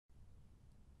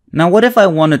Now what if I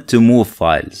wanted to move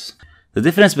files? The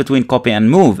difference between copy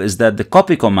and move is that the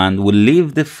copy command will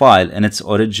leave the file in its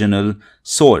original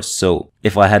source. So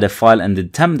if I had a file in the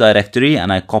temp directory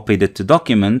and I copied it to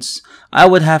documents, I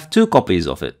would have two copies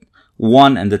of it,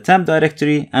 one in the temp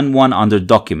directory and one under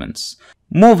documents.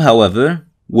 Move, however,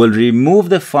 will remove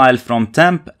the file from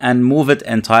temp and move it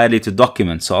entirely to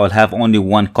documents, so I'll have only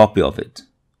one copy of it.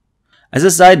 As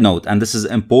a side note, and this is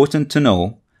important to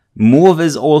know, move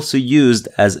is also used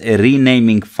as a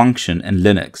renaming function in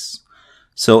Linux.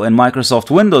 So in Microsoft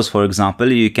Windows, for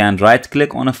example, you can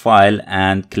right-click on a file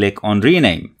and click on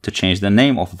rename to change the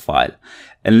name of a file.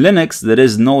 In Linux, there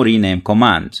is no rename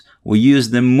command. We use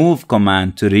the move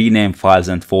command to rename files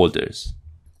and folders.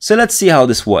 So let's see how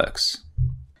this works.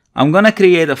 I'm going to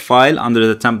create a file under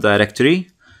the temp directory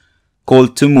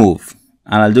called to move,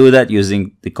 and I'll do that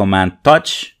using the command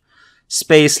touch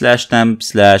space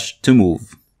 /temp/to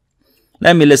move.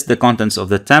 Let me list the contents of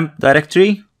the temp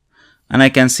directory, and I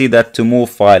can see that to move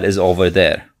file is over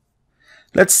there.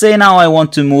 Let's say now I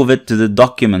want to move it to the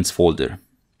documents folder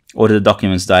or the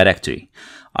documents directory.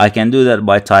 I can do that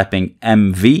by typing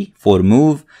mv for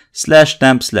move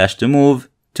 /temp/to move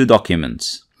to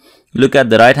documents. Look at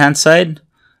the right hand side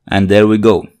and there we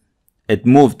go. It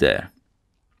moved there.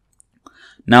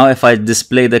 Now if I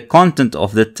display the content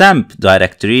of the temp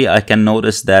directory, I can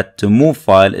notice that to move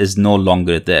file is no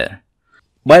longer there.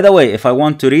 By the way, if I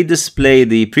want to redisplay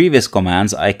the previous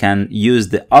commands, I can use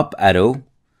the up arrow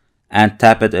and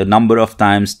tap it a number of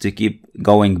times to keep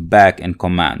going back in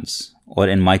commands or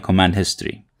in my command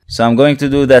history. So I'm going to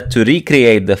do that to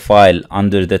recreate the file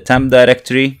under the temp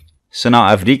directory. So now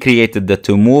I've recreated the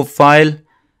to move file.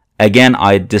 Again,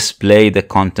 I display the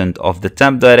content of the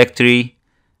temp directory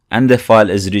and the file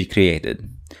is recreated.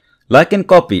 Like in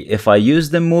copy, if I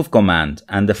use the move command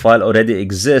and the file already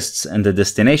exists in the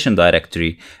destination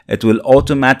directory, it will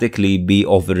automatically be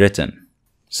overwritten.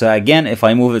 So again, if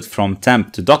I move it from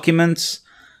temp to documents,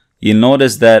 you'll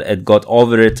notice that it got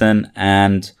overwritten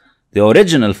and the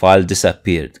original file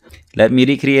disappeared. Let me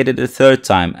recreate it a third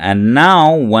time, and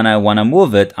now when I want to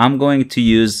move it, I'm going to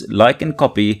use, like in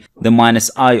copy, the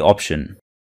 -I option,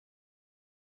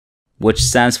 which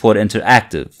stands for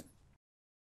interactive.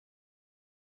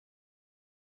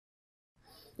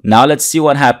 Now let's see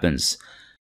what happens.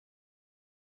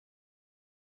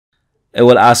 It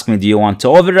will ask me, do you want to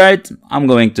overwrite? I'm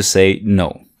going to say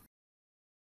no.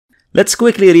 Let's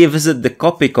quickly revisit the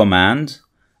copy command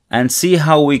and see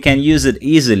how we can use it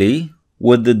easily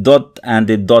with the dot and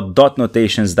the dot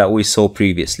notations that we saw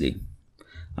previously.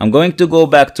 I'm going to go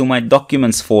back to my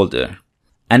documents folder,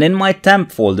 and in my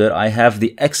temp folder I have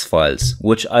the X files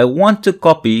which I want to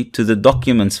copy to the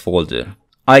documents folder.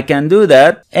 I can do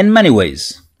that in many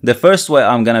ways. The first way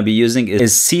I'm going to be using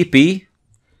is cp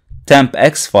temp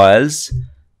X files,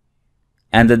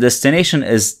 and the destination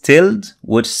is tilde,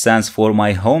 which stands for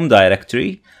my home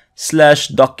directory,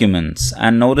 /documents,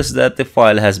 and notice that the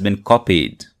file has been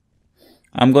copied.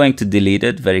 I'm going to delete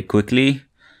it very quickly.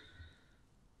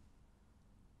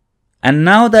 And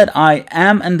now that I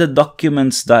am in the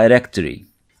documents directory,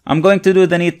 I'm going to do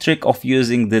the neat trick of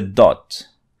using the dot,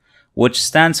 which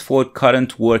stands for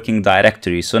current working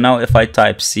directory. So now if I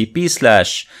type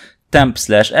cp/temp/X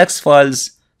files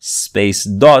space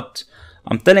dot,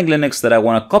 I'm telling Linux that I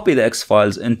want to copy the X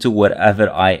files into wherever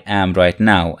I am right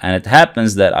now. And it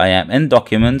happens that I am in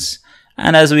documents,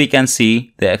 and as we can see,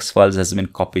 the X files has been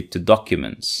copied to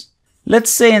documents.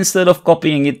 Let's say instead of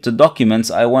copying it to documents,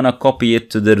 I want to copy it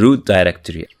to the root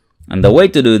directory. And the way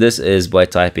to do this is by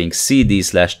typing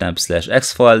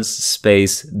cd/temp/X files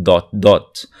space dot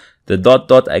dot. The dot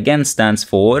dot again stands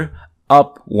for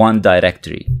up one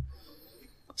directory.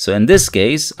 So in this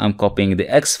case, I'm copying the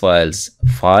X files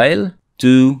file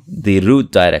to the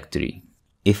root directory.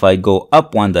 If I go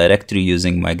up one directory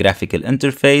using my graphical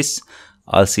interface,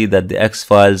 I'll see that the X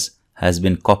files has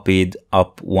been copied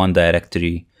up one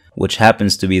directory, which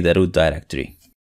happens to be the root directory.